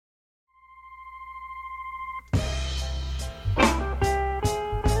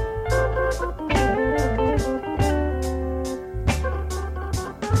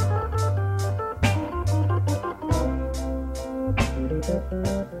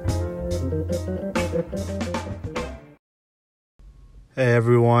Hey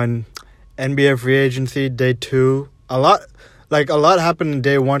everyone, NBA free agency day 2. A lot happened in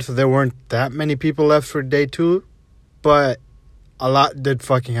day 1, so there weren't that many people left for day 2, but a lot did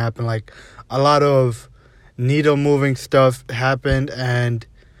fucking happen. Like a lot of needle moving stuff happened, and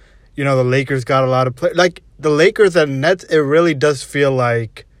the Lakers got a lot of play. Like the Lakers and Nets, it really does feel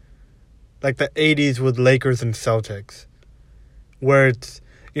like the 80s with Lakers and Celtics, where it's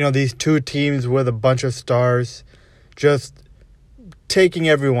these two teams with a bunch of stars just taking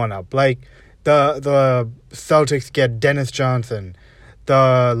everyone up. Like the Celtics get Dennis Johnson,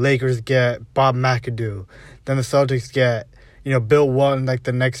 the Lakers get Bob McAdoo, then the Celtics get Bill Walton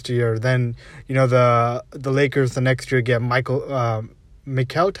the next year, then the Lakers the next year get Michael Thompson.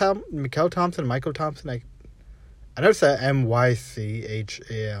 I never said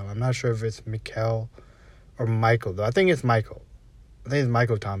Mychal. I'm not sure if it's Mikel or Michael though. I think it's Michael. I think it's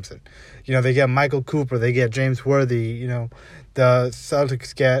Michael Thompson. They get Michael Cooper. They get James Worthy. The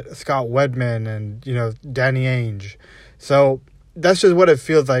Celtics get Scott Wedman and, Danny Ainge. So that's just what it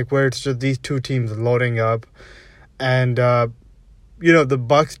feels like, where it's just these two teams loading up. And, the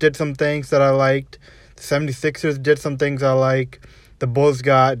Bucks did some things that I liked. The 76ers did some things I like. The Bulls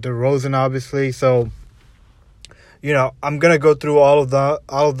got DeRozan, obviously. So, I'm going to go through all of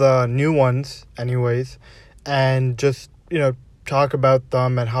the new ones anyways. And just, talk about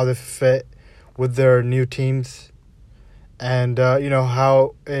them and how they fit with their new teams, and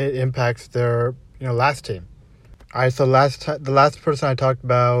how it impacts their last team. All right, so the last person I talked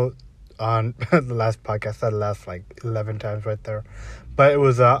about on the last podcast, that last 11 times right there, but it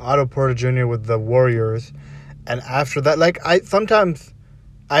was Otto Porter Jr. with the Warriors. And after that, sometimes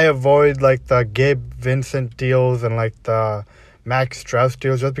I avoid the Gabe Vincent deals and the Max Strus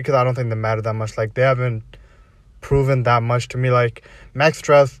deals just because I don't think they matter that much. They haven't proven that much to me. Max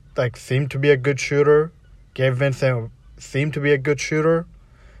Strus seemed to be a good shooter. Gabe Vincent seemed to be a good shooter,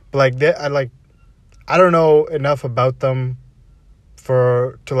 but I don't know enough about them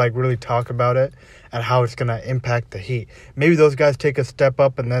to really talk about it and how it's gonna impact the Heat. Maybe those guys take a step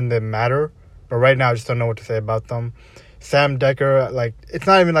up and then they matter, but right now I just don't know what to say about them. Sam Decker, it's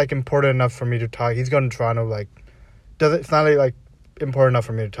not even important enough for me to talk. He's going to Toronto. It's not important enough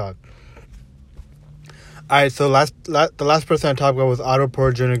for me to talk. All right, so the last person I talked about was Otto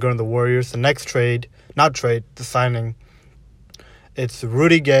Porter Jr. going to the Warriors. The next the signing, it's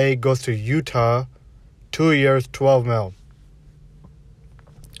Rudy Gay goes to Utah, 2 years, $12 million.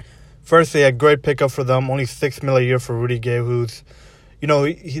 Firstly, a great pickup for them, only $6 million a year for Rudy Gay, who's,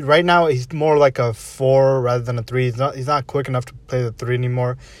 he right now he's more like a 4 rather than a 3. He's not quick enough to play the 3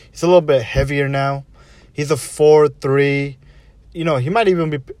 anymore. He's a little bit heavier now. He's a 4-3. He might even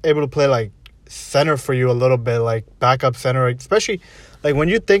be able to play center for you a little bit, backup center, especially when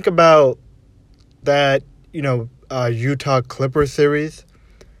you think about that Utah Clippers series.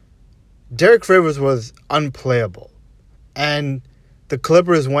 Derek Favors was unplayable, and the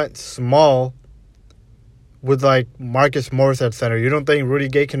Clippers went small with Marcus Morris at center. You don't think Rudy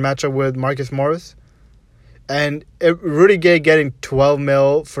Gay can match up with Marcus Morris? And Rudy Gay getting $12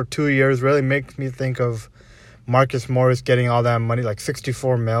 million for 2 years really makes me think of Marcus Morris getting all that money,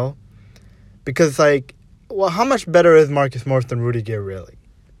 $64 million. Because, how much better is Marcus Morris than Rudy Gay, really?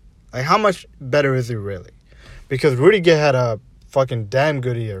 How much better is he, really? Because Rudy Gay had a fucking damn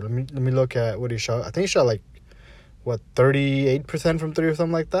good year. Let me look at what he shot. I think he shot, 38% from 3 or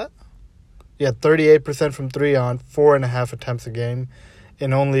something like that? Yeah, 38% from 3 on 4.5 attempts a game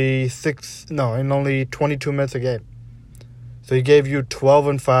in only 22 minutes a game. So he gave you 12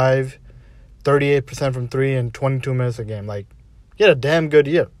 and 5, 38% from 3 in 22 minutes a game. He had a damn good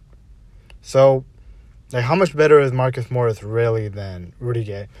year. So, how much better is Marcus Morris really than Rudy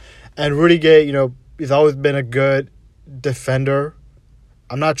Gay? And Rudy Gay, he's always been a good defender.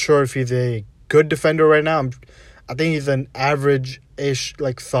 I'm not sure if he's a good defender right now. I think he's an average-ish,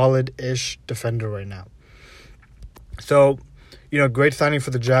 solid-ish defender right now. So, great signing for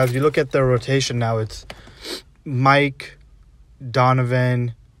the Jazz. You look at their rotation now, it's Mike,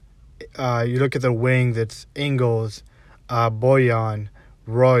 Donovan. You look at the wings, it's Ingles, Bojan,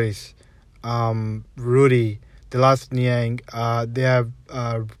 Royce, Rudy, DeLoss Niang. They have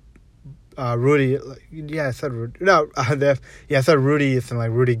Rudy. Yeah, I said Rudy. No, I said Rudy. It's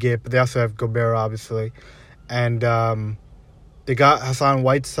Rudy Gay, but they also have Gobert, obviously, and they got Hassan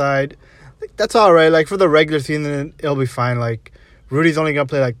Whiteside. That's all right. For the regular season, it'll be fine. Rudy's only gonna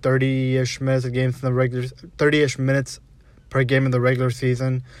play 30-ish minutes a game in the regular, 30-ish minutes per game in the regular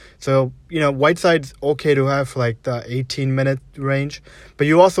season. So, Whiteside's okay to have the 18-minute range. But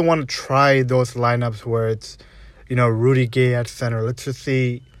you also want to try those lineups where it's, Rudy Gay at center. Let's just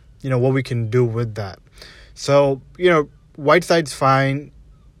see what we can do with that. So, Whiteside's fine.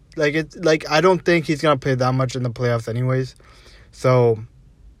 I don't think he's gonna play that much in the playoffs anyways. So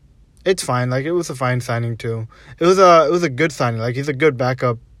it's fine. It was a fine signing too. It was a good signing. He's a good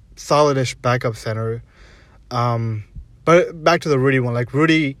backup, solidish backup center. But back to the Rudy one.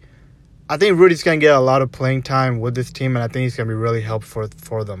 Rudy, I think Rudy's gonna get a lot of playing time with this team, and I think he's gonna be really helpful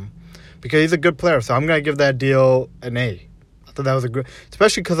for them because he's a good player. So I'm gonna give that deal an A. I thought that was a good,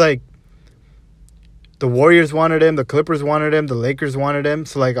 especially because the Warriors wanted him, the Clippers wanted him, the Lakers wanted him.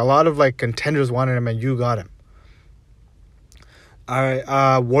 So a lot of contenders wanted him, and you got him. All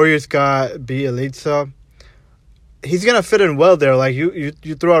right, Warriors got Bjelica. He's gonna fit in well there. You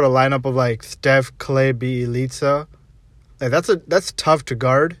throw out a lineup of Steph, Clay, Bjelica. That's tough to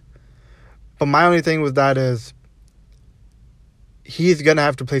guard. But my only thing with that is he's gonna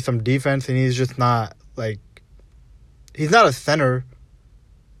have to play some defense, and he's just not he's not a center,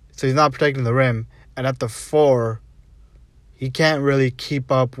 so he's not protecting the rim. And at the 4, he can't really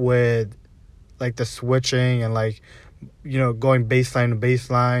keep up with the switching and going baseline to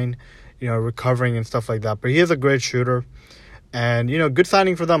baseline, recovering and stuff like that. But he is a great shooter. And, good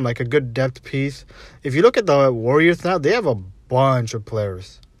signing for them, a good depth piece. If you look at the Warriors now, they have a bunch of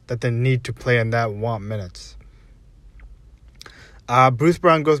players that they need to play and that want minutes. Bruce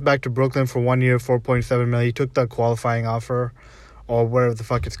Brown goes back to Brooklyn for 1 year, $4.7 million. He took the qualifying offer, or whatever the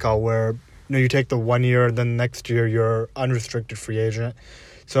fuck it's called, where you take the 1 year, and then next year you're unrestricted free agent.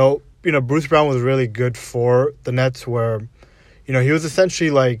 So, Bruce Brown was really good for the Nets where, he was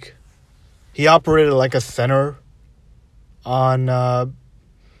essentially he operated like a center on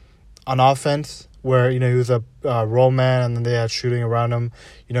offense where, he was a roll man and then they had shooting around him.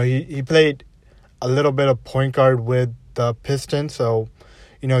 He played a little bit of point guard with the Pistons. So,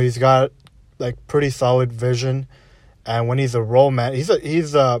 he's got pretty solid vision. And when he's a roll man, he's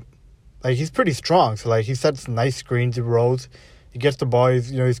pretty strong. So he sets nice screens, he rolls. He gets the ball.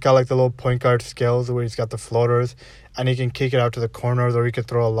 He's got the little point guard skills where he's got the floaters, and he can kick it out to the corners or he could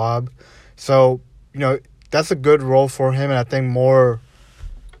throw a lob. So that's a good role for him, and I think more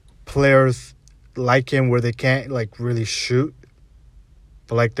players like him where they can't really shoot,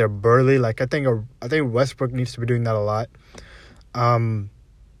 but they're burly. I think Westbrook needs to be doing that a lot.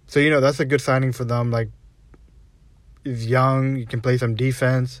 So that's a good signing for them. He's young. He can play some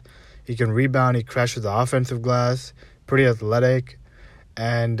defense. He can rebound. He crashes the offensive glass. Pretty athletic,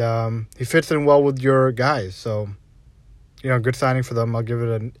 and he fits in well with your guys. So, good signing for them. I'll give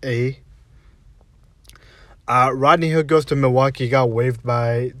it an A. Rodney Hood goes to Milwaukee. He got waived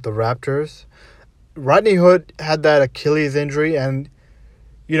by the Raptors. Rodney Hood had that Achilles injury, and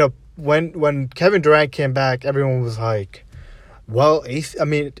when Kevin Durant came back, everyone was like, "Well,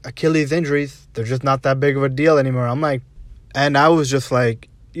 Achilles injuries, they're just not that big of a deal anymore." And I was just like,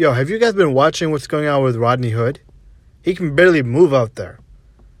 "Yo, have you guys been watching what's going on with Rodney Hood? He can barely move out there.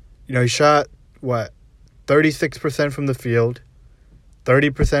 He shot, 36% from the field,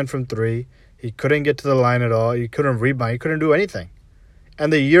 30% from 3. He couldn't get to the line at all. He couldn't rebound. He couldn't do anything.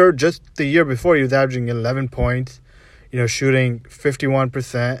 And the year before, he was averaging 11 points, shooting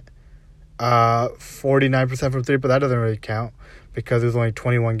 51%, 49% from 3, but that doesn't really count because it was only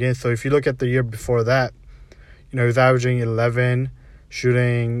 21 games. So if you look at the year before that, he was averaging 11,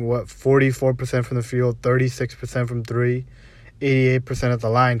 shooting 44% from the field, 36% from 3, 88% at the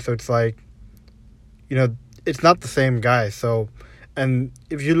line. So it's it's not the same guy. So, and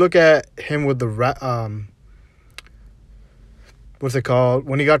if you look at him with the what's it called?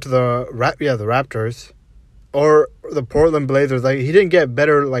 When he got to the Raptors or the Portland Blazers, he didn't get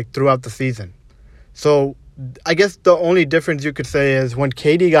better throughout the season. So I guess the only difference you could say is when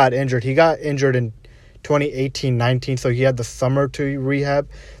KD got injured, he got injured in 2018-19, so he had the summer to rehab.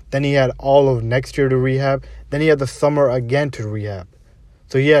 Then he had all of next year to rehab. Then he had the summer again to rehab.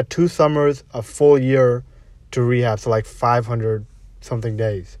 So he had 2 summers, a full year to rehab, so 500-something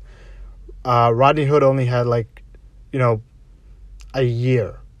days. Rodney Hood only had a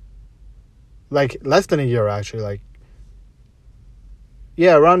year. Less than a year, actually.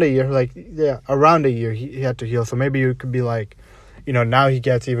 Around a year. Around a year he had to heal. So maybe you could be now he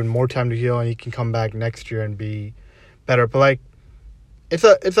gets even more time to heal and he can come back next year and be better. But it's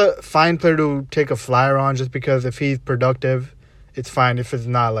a fine player to take a flyer on just because if he's productive, it's fine. If it's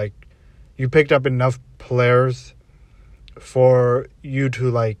not, you picked up enough players for you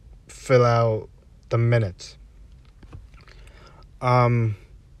to fill out the minutes. So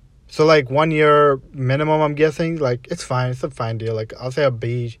 1 year minimum, I'm guessing. It's fine. It's a fine deal. I'll say a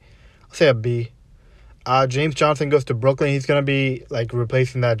B. James Johnson goes to Brooklyn. He's going to be,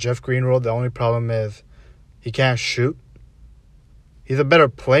 replacing that Jeff Green role. The only problem is he can't shoot. He's a better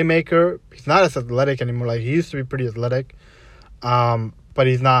playmaker. He's not as athletic anymore. Like, he used to be pretty athletic, but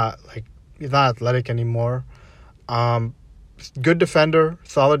he's not athletic anymore. Good defender,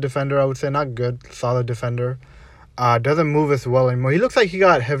 solid defender, I would say. Not good, solid defender. Doesn't move as well anymore. He looks like he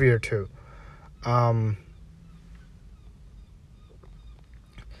got heavier too.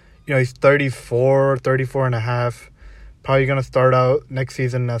 He's 34 and a half. Probably going to start out next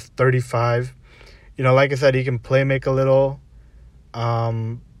season as 35. Like I said, he can play make a little.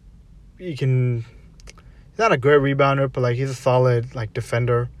 He's not a great rebounder, but, like, he's a solid, like,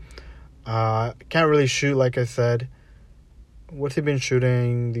 defender. Can't really shoot, like I said. What's he been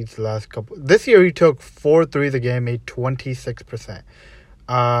shooting these last couple? This year he took 4 threes a game, made 26%.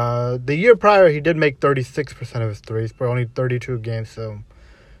 The year prior he did make 36% of his threes, but only 32 games, so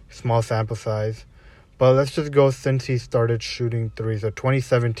small sample size. But let's just go since he started shooting threes. So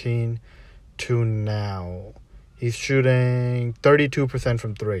 2017 to now, he's shooting 32%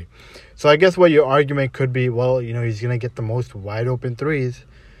 from three. So I guess what your argument could be, well, he's going to get the most wide open threes.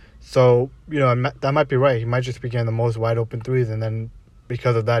 So, that might be right. He might just be getting the most wide open threes, and then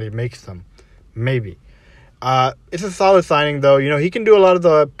because of that, he makes them. Maybe. It's a solid signing, though. He can do a lot of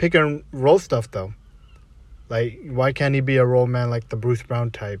the pick and roll stuff, though. Like, why can't he be a roll man like the Bruce Brown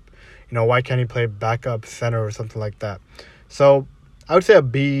type? Why can't he play backup center or something like that? So, I would say a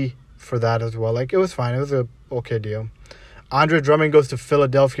B for that as well. Like, it was fine. It was a okay deal. Andre Drummond goes to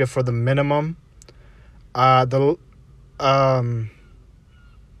Philadelphia for the minimum.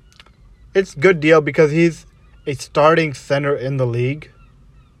 It's a good deal because he's a starting center in the league.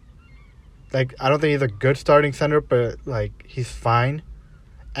 Like, I don't think he's a good starting center, but, like, he's fine.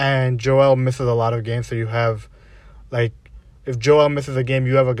 And Joel misses a lot of games, so you have, like, if Joel misses a game,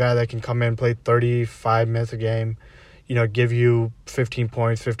 you have a guy that can come in and play 35 minutes a game, give you 15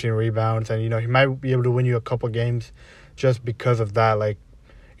 points, 15 rebounds, and, he might be able to win you a couple games just because of that, like,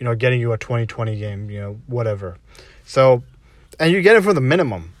 getting you a 20-20 game, whatever. So, and you get it for the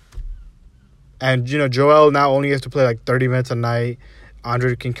minimum. And, Joel now only has to play, like, 30 minutes a night.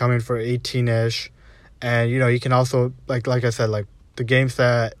 Andre can come in for 18-ish. And, he can also, like I said, like, the games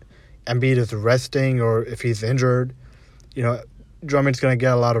that Embiid is resting or if he's injured, Drummond's going to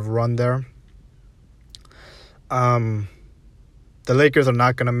get a lot of run there. The Lakers are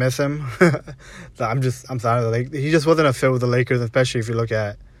not going to miss him. I'm sorry. He just wasn't a fit with the Lakers, especially if you look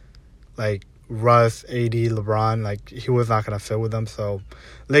at, like, Russ, AD, LeBron. Like, he was not going to fit with them. So,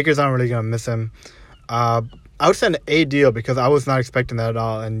 Lakers aren't really going to miss him. I would say an A deal because I was not expecting that at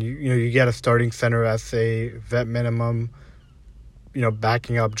all. And, you get a starting center as a vet minimum,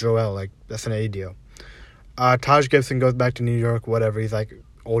 backing up Joel. Like, that's an A deal. Taj Gibson goes back to New York, whatever. He's, like,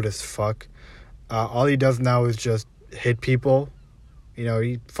 old as fuck. All he does now is just hit people.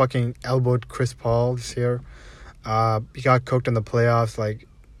 He fucking elbowed Chris Paul this year. He got cooked in the playoffs. Like,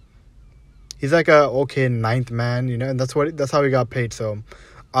 he's like a okay ninth man, and that's how he got paid. So,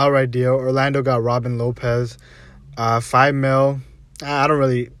 all right deal. Orlando got Robin Lopez, $5 million. I don't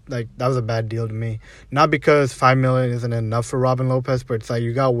really like. That was a bad deal to me. Not because $5 million isn't enough for Robin Lopez, but it's like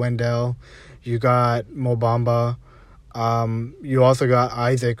you got Wendell, you got Mo Bamba, you also got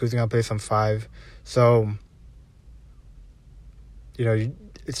Isaac, who's gonna play some 5. So,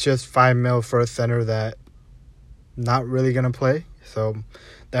 it's just $5 million for a center that not really gonna play. So,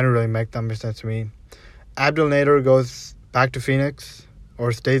 that didn't really make that much sense to me. Abdel Nader goes back to Phoenix,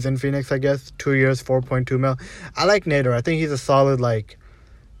 or stays in Phoenix, I guess. 2 years, $4.2 million. I like Nader. I think he's a solid, like,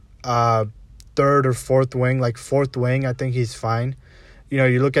 third or fourth wing. Like, fourth wing, I think he's fine.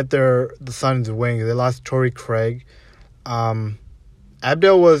 You look at the Suns' wing. They lost Torrey Craig.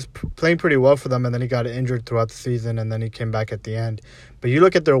 Abdel was playing pretty well for them, and then he got injured throughout the season, and then he came back at the end. But you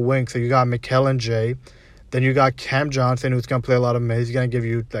look at their wing. So you got Mikal and Jay. Then you got Cam Johnson, who's going to play a lot of minutes. He's going to give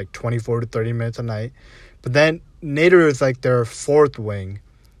you, like, 24 to 30 minutes a night. But then Nader is, like, their fourth wing,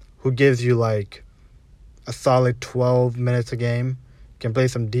 who gives you, like, a solid 12 minutes a game. Can play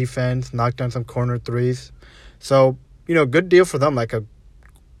some defense, knock down some corner threes. So, good deal for them. Like, a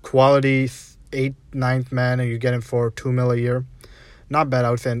quality 8th, 9th man, and you get him for $2 million a year. Not bad. I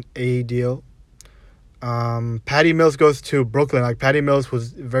would say an A deal. Patty Mills goes to Brooklyn. Like, Patty Mills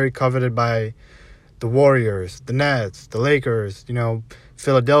was very coveted by the Warriors, the Nets, the Lakers,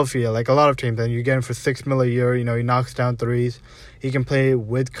 Philadelphia, like a lot of teams. And you get him for $6 million a year. He knocks down threes. He can play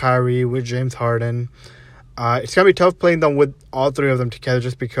with Kyrie, with James Harden. It's going to be tough playing them with all three of them together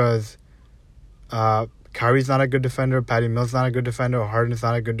just because Kyrie's not a good defender, Patty Mills not a good defender, Harden's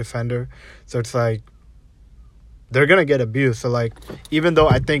not a good defender. So it's like they're going to get abused. So, like, even though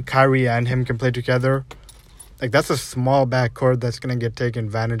I think Kyrie and him can play together, like, that's a small backcourt that's going to get taken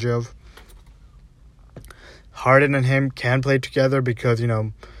advantage of. Harden and him can play together because,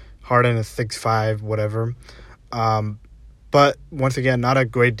 Harden is 6'5", whatever. But once again, not a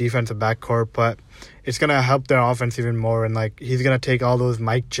great defensive backcourt, but it's going to help their offense even more. And, he's going to take all those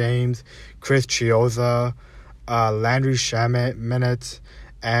Mike James, Chris Chioza, Landry Shamet minutes,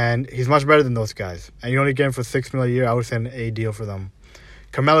 and he's much better than those guys. And you only get him for $6 million a year. I would say an A deal for them.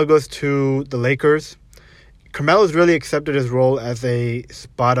 Carmelo goes to the Lakers. Carmelo's really accepted his role as a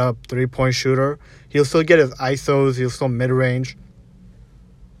spot-up three-point shooter. He'll still get his ISOs. He'll still mid-range,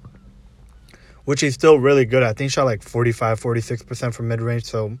 which he's still really good at. I think he shot 46% from mid-range,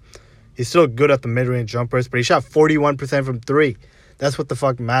 so he's still good at the mid-range jumpers. But he shot 41% from three. That's what the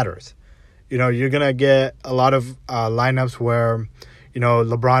fuck matters. You're going to get a lot of lineups where,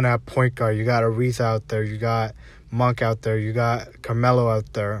 LeBron at point guard. You got Ariza out there. You got Monk out there. You got Carmelo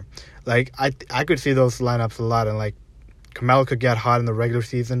out there. I could see those lineups a lot, and Carmelo could get hot in the regular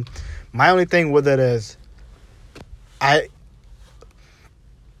season. My only thing with it is, I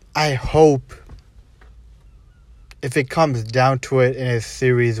hope if it comes down to it in a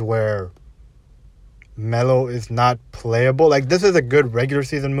series where Melo is not playable, this is a good regular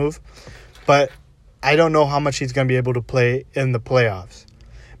season move, but I don't know how much he's going to be able to play in the playoffs.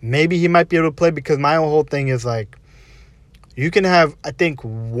 Maybe he might be able to play, because my whole thing is you can have, I think,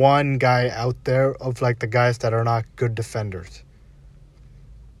 one guy out there of the guys that are not good defenders.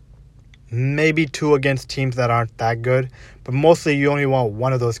 Maybe two against teams that aren't that good, but mostly you only want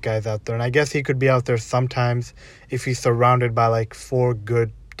one of those guys out there. And I guess he could be out there sometimes if he's surrounded by four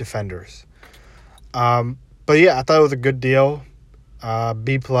good defenders. But yeah, I thought it was a good deal.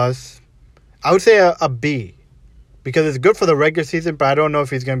 B+. I would say a B, because it's good for the regular season, but I don't know if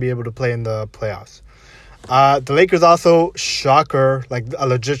he's going to be able to play in the playoffs. The Lakers also, shocker, a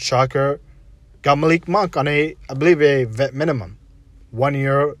legit shocker, got Malik Monk on I believe a vet minimum. 1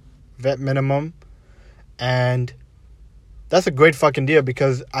 year vet minimum. And that's a great fucking deal,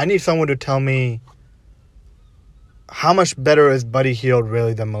 because I need someone to tell me how much better is Buddy Hield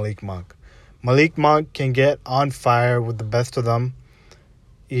really than Malik Monk. Malik Monk can get on fire with the best of them.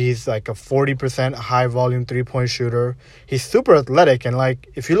 He's a 40% high-volume three-point shooter. He's super athletic, and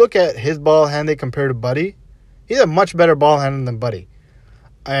if you look at his ball handling compared to Buddy, he's a much better ball handler than Buddy.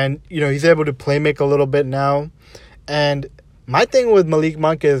 And, he's able to play make a little bit now. And my thing with Malik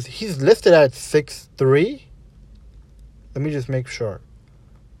Monk is he's listed at 6'3". Let me just make sure.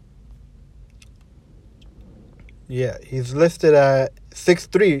 Yeah, he's listed at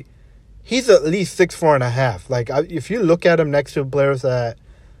 6'3". He's at least 6'4.5". If you look at him next to players that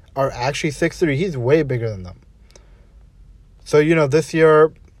are actually 6'3", he's way bigger than them. So, this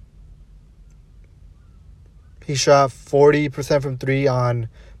year he shot 40% from three on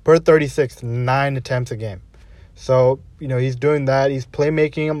per 36, 9 attempts a game. So, he's doing that. He's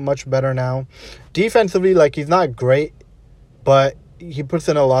playmaking much better now. Defensively, he's not great, but he puts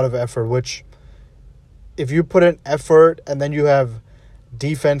in a lot of effort, which if you put in effort and then you have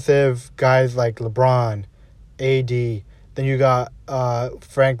defensive guys like LeBron, AD, then you got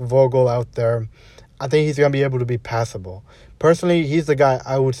Frank Vogel out there, I think he's going to be able to be passable. Personally, he's the guy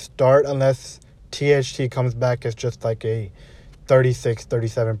I would start unless THT comes back as just a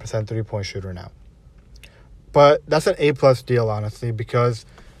 36-37% three-point shooter now. But that's an A+ deal, honestly, because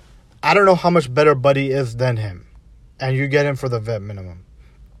I don't know how much better Buddy is than him. And you get him for the vet minimum.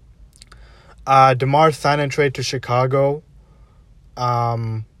 DeMar sign and trade to Chicago.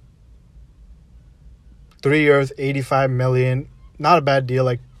 3 years, $85 million. Not a bad deal,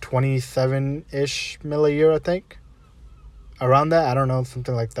 27-ish mil a year, I think. Around that, I don't know,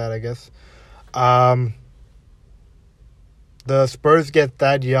 something like that, I guess. The Spurs get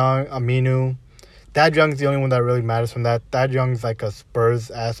Thad Young, Aminu. Thad Young's the only one that really matters from that. Thad Young's a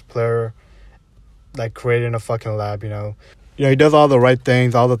Spurs-ass player, created in a fucking lab, he does all the right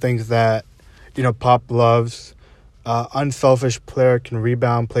things, all the things that, Pop loves. Unselfish player, can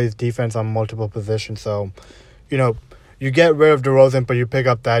rebound, plays defense on multiple positions. So, you get rid of DeRozan, but you pick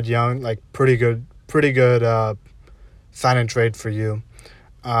up Thad Young, pretty good sign and trade for you.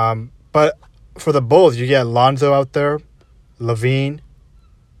 But for the Bulls, you get Lonzo out there, Levine,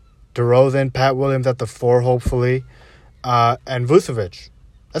 DeRozan, Pat Williams at the 4, hopefully, and Vucevic.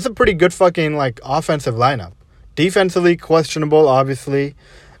 That's a pretty good fucking offensive lineup. Defensively questionable, obviously.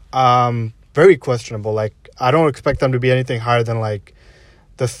 Very questionable. I don't expect them to be anything higher than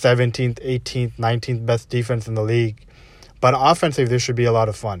the 17th, 18th, 19th best defense in the league. But offensively, this should be a lot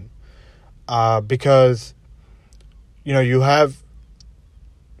of fun. Because, you have,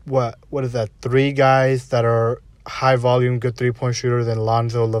 what is that, 3 guys that are high-volume, good three-point shooters in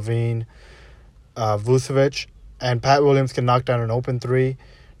Lonzo, Levine, Vucevic, and Pat Williams can knock down an open 3.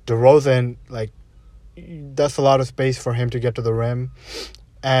 DeRozan, that's a lot of space for him to get to the rim.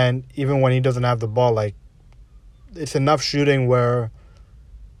 And even when he doesn't have the ball, like, it's enough shooting where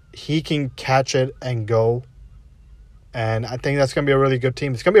he can catch it and go. And I think that's going to be a really good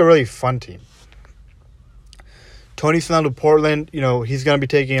team. It's going to be a really fun team. Tony Snell to Portland, you know, he's going to be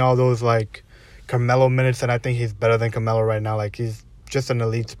taking all those, like, Carmelo minutes, and I think he's better than Carmelo right now. Like, he's just an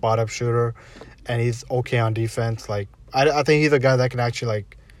elite spot-up shooter, and he's okay on defense. Like, I think he's a guy that can actually,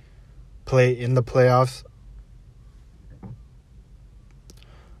 like, play in the playoffs.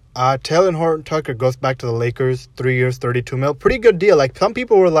 Taylor Horton-Tucker goes back to the Lakers, 3 years, $32 million. Pretty good deal. Like, some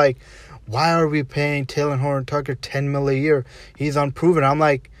people were like, why are we paying Taylor Horton-Tucker $10 million a year? He's unproven. I'm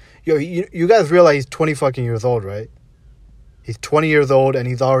like, yo, you guys realize he's 20 fucking years old, right? He's 20 years old, and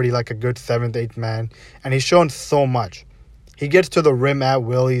he's already like a good 7th, 8th man. And he's shown so much. He gets to the rim at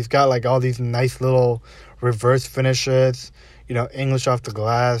will. He's got like all these nice little reverse finishes, you know, English off the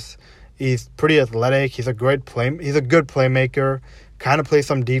glass. He's pretty athletic. He's a good playmaker. Kind of plays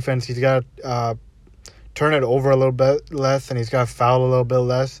some defense. He's got to turn it over a little bit less, and he's got to foul a little bit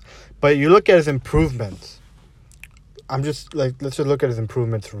less. But you look at his improvements. I'm just like, let's just look at his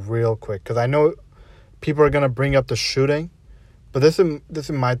improvements real quick, because I know people are gonna bring up the shooting, but this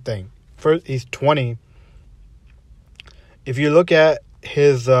is my thing. First, he's 20. If you look at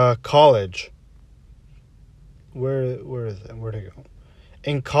his college, where is it? Where'd it go?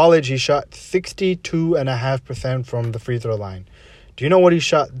 In college, he shot 62.5% from the free throw line. Do you know what he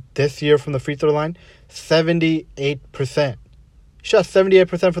shot this year from the free throw line? 78%. He shot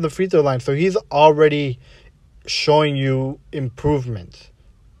 78% from the free throw line, so he's already showing you improvements.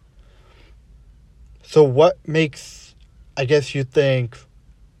 So what makes, I guess you think,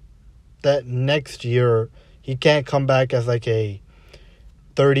 that next year he can't come back as like a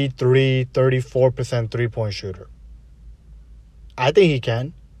 33, 34% three-point shooter? I think he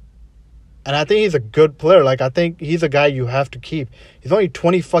can. And I think he's a good player. Like, I think he's a guy you have to keep. He's only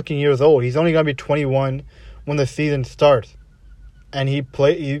 20 fucking years old. He's only going to be 21 when the season starts. And he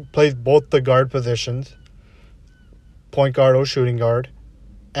plays both the guard positions, point guard or shooting guard.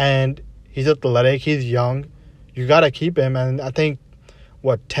 And he's athletic. He's young. You got to keep him. And I think,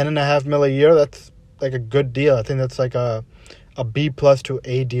 $10.5 million a year? That's like a good deal. I think that's like a B plus to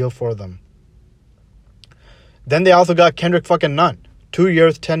A deal for them. Then they also got Kendrick fucking Nunn. 2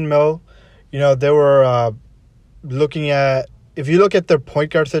 years, $10 million. You know, they were looking at, if you look at their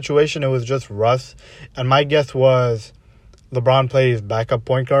point guard situation, it was just Russ. And my guess was LeBron played his backup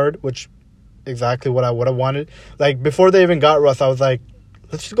point guard, which exactly what I would have wanted. Like, before they even got Russ, I was like,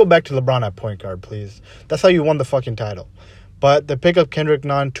 let's just go back to LeBron at point guard, please. That's how you won the fucking title. But they pick up Kendrick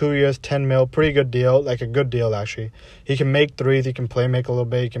Nunn, 2 years, $10 million, pretty good deal. Like, a good deal, actually. He can make threes. He can make a little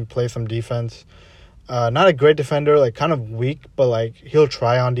bit. He can play some defense. Not a great defender, like, kind of weak, but, like, he'll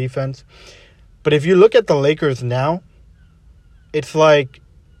try on defense. But if you look at the Lakers now, it's like,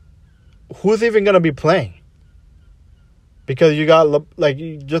 who's even going to be playing? Because you got, like,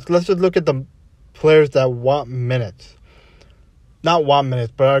 let's just look at the players that want minutes. Not want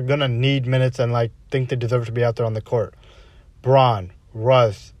minutes, but are going to need minutes and, like, think they deserve to be out there on the court. Bron,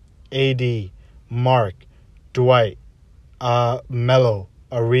 Russ, AD, Mark, Dwight, Melo,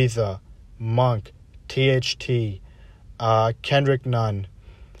 Ariza, Monk, THT, Kendrick Nunn,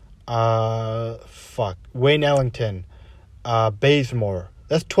 Wayne Ellington, Bazemore.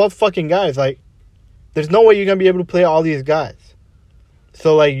 That's 12 fucking guys. Like, there's no way you're going to be able to play all these guys.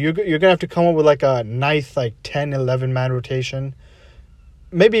 So, like, you're going to have to come up with, like, a nice, like, 10, 11-man rotation.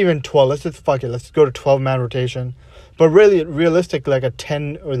 Maybe even 12. Let's just fuck it. Let's go to 12-man rotation. But really, realistic, like a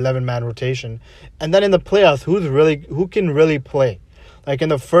 10 or 11-man rotation. And then in the playoffs, who can really play? Like, in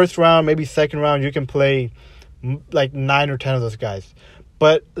the first round, maybe second round, you can play, like, 9 or 10 of those guys.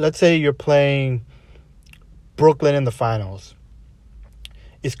 But let's say you're playing Brooklyn in the finals.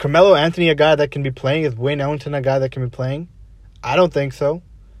 Is Carmelo Anthony a guy that can be playing? Is Wayne Ellington a guy that can be playing? I don't think so.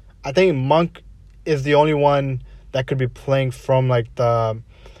 I think Monk is the only one that could be playing from, like, the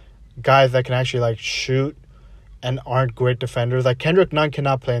guys that can actually, like, shoot and aren't great defenders. Like, Kendrick Nunn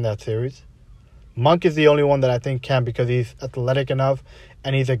cannot play in that series. Monk is the only one that I think can, because he's athletic enough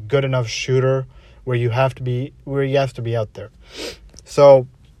and he's a good enough shooter where he has to be out there. So,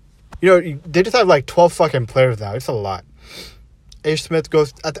 you know, they just have like 12 fucking players now. It's a lot. A. Smith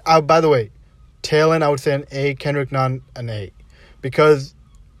goes, by the way, Talon, I would say an A, Kendrick Nunn, an A. Because,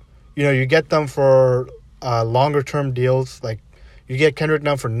 you know, you get them for longer term deals. Like, you get Kendrick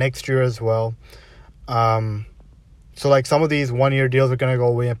Nunn for next year as well. So, like, some of these one-year deals are going to go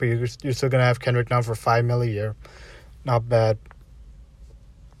way up, but you're still going to have Kendrick Nunn for $5 million a year. Not bad.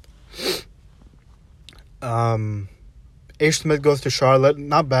 Ish Smith goes to Charlotte.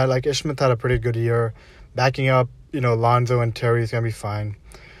 Not bad. Like, Ish Smith had a pretty good year. Backing up, Lonzo and Terry is going to be fine.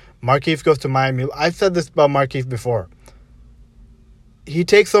 Markieff goes to Miami. I've said this about Markieff before. He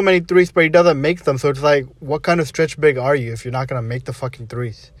takes so many threes, but he doesn't make them. So it's like, what kind of stretch big are you if you're not going to make the fucking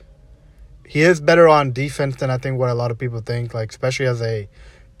threes? He is better on defense than I think what a lot of people think, like, especially as a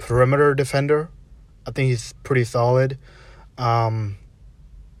perimeter defender. I think he's pretty solid.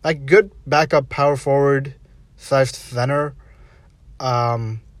 Like, good backup power forward / center.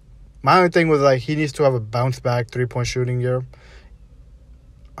 My only thing was, like, he needs to have a bounce back 3-point shooting year.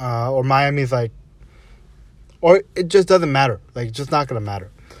 Or Miami's like, or it just doesn't matter. Like, it's just not going to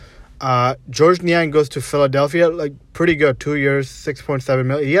matter. George Niang goes to Philadelphia. Like, pretty good. 2 years, $6.7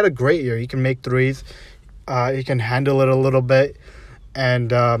 million. He had a great year. He can make threes. He can handle it a little bit.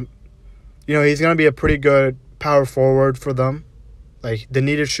 And, he's going to be a pretty good power forward for them. Like, they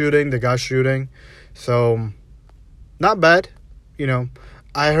needed shooting. They got shooting. So, not bad.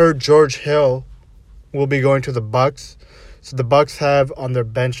 I heard George Hill will be going to the Bucks. So, the Bucks have on their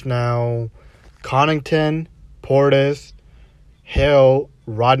bench now Connaughton, Portis, Hill,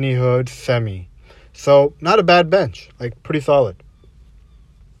 Rodney Hood, Semi. So, not a bad bench. Like, pretty solid.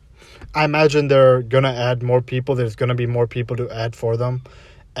 I imagine they're going to add more people. There's going to be more people to add for them.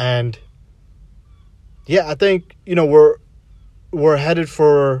 And, yeah, I think, we're headed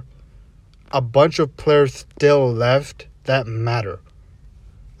for a bunch of players still left that matter.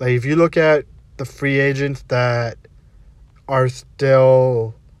 Like, if you look at the free agents that are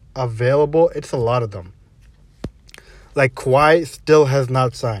still available, it's a lot of them. Like, Kawhi still has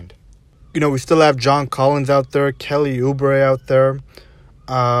not signed. We still have John Collins out there, Kelly Oubre out there,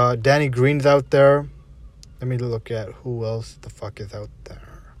 Danny Green's out there. Let me look at who else the fuck is out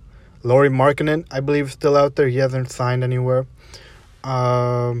there. Lauri Markkanen, I believe, is still out there. He hasn't signed anywhere.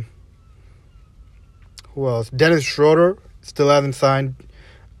 Who else? Dennis Schroeder still hasn't signed.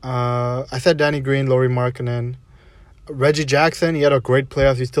 I said Danny Green, Lauri Markkanen. Reggie Jackson, he had a great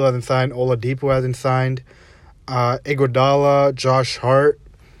playoff. He still hasn't signed. Oladipo hasn't signed. Iguodala, Josh Hart,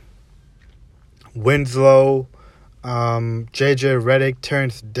 Winslow, J.J. Redick,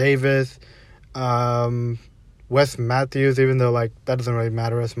 Terrence Davis, Wes Matthews, even though, like, that doesn't really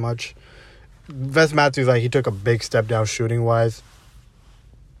matter as much. Wes Matthews, like, he took a big step down shooting-wise.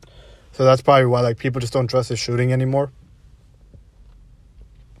 So that's probably why, like, people just don't trust his shooting anymore.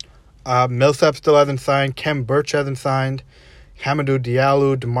 Millsap still hasn't signed. Kem Birch hasn't signed. Hamidou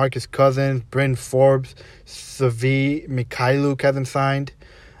Diallo, DeMarcus Cousins, Bryn Forbes, Svi Mikhailuk hasn't signed.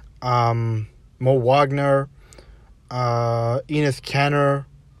 Mo Wagner, Enes Kanter,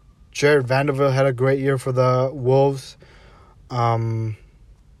 Jared Vanderbilt had a great year for the Wolves.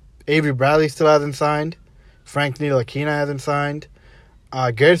 Avery Bradley still hasn't signed. Frank Ntilikina hasn't signed.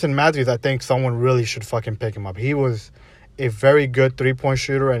 Garrison Matthews, I think someone really should fucking pick him up. He was a very good 3-point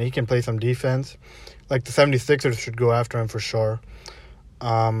shooter, and he can play some defense. Like, the 76ers should go after him for sure.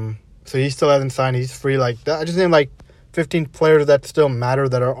 So he still hasn't signed. He's free. Like, I just named, like, 15 players that still matter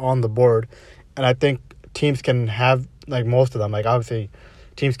that are on the board. And I think teams can have, like, most of them. Like, obviously,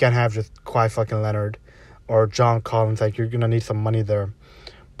 teams can't have just Kawhi fucking Leonard or John Collins. Like, you're going to need some money there.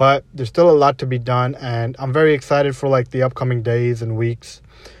 But there's still a lot to be done, and I'm very excited for, like, the upcoming days and weeks,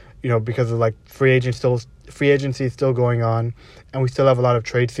 because of, like, free agency is still going on, and we still have a lot of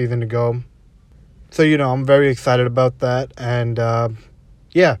trade season to go. So, I'm very excited about that, and,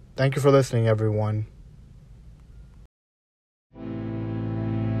 yeah, thank you for listening, everyone.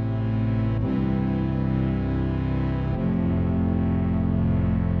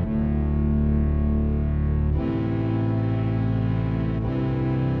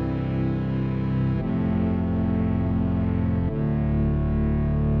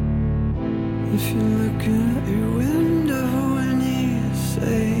 If you look at your window and you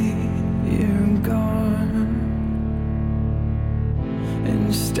say you're gone, and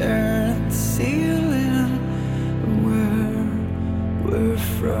you stare at the ceiling where we're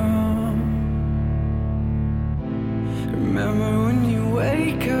from, remember when you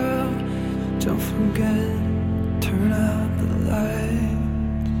wake up, don't forget, turn out the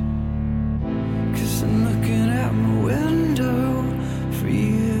lights, 'cause I'm looking at my window for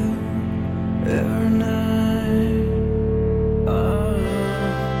you every night.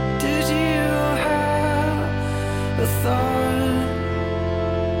 Did you have a thought?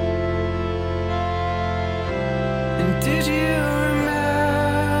 And did you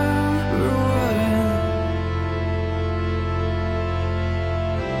remember what?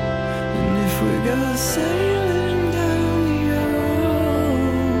 And if we go sailing down the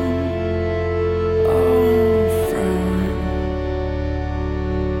old friend,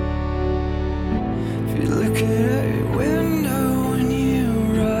 if you're looking at your window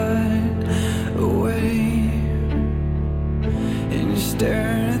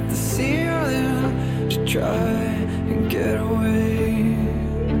staring at the ceiling to try and get away.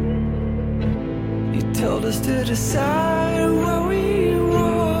 You told us to decide what we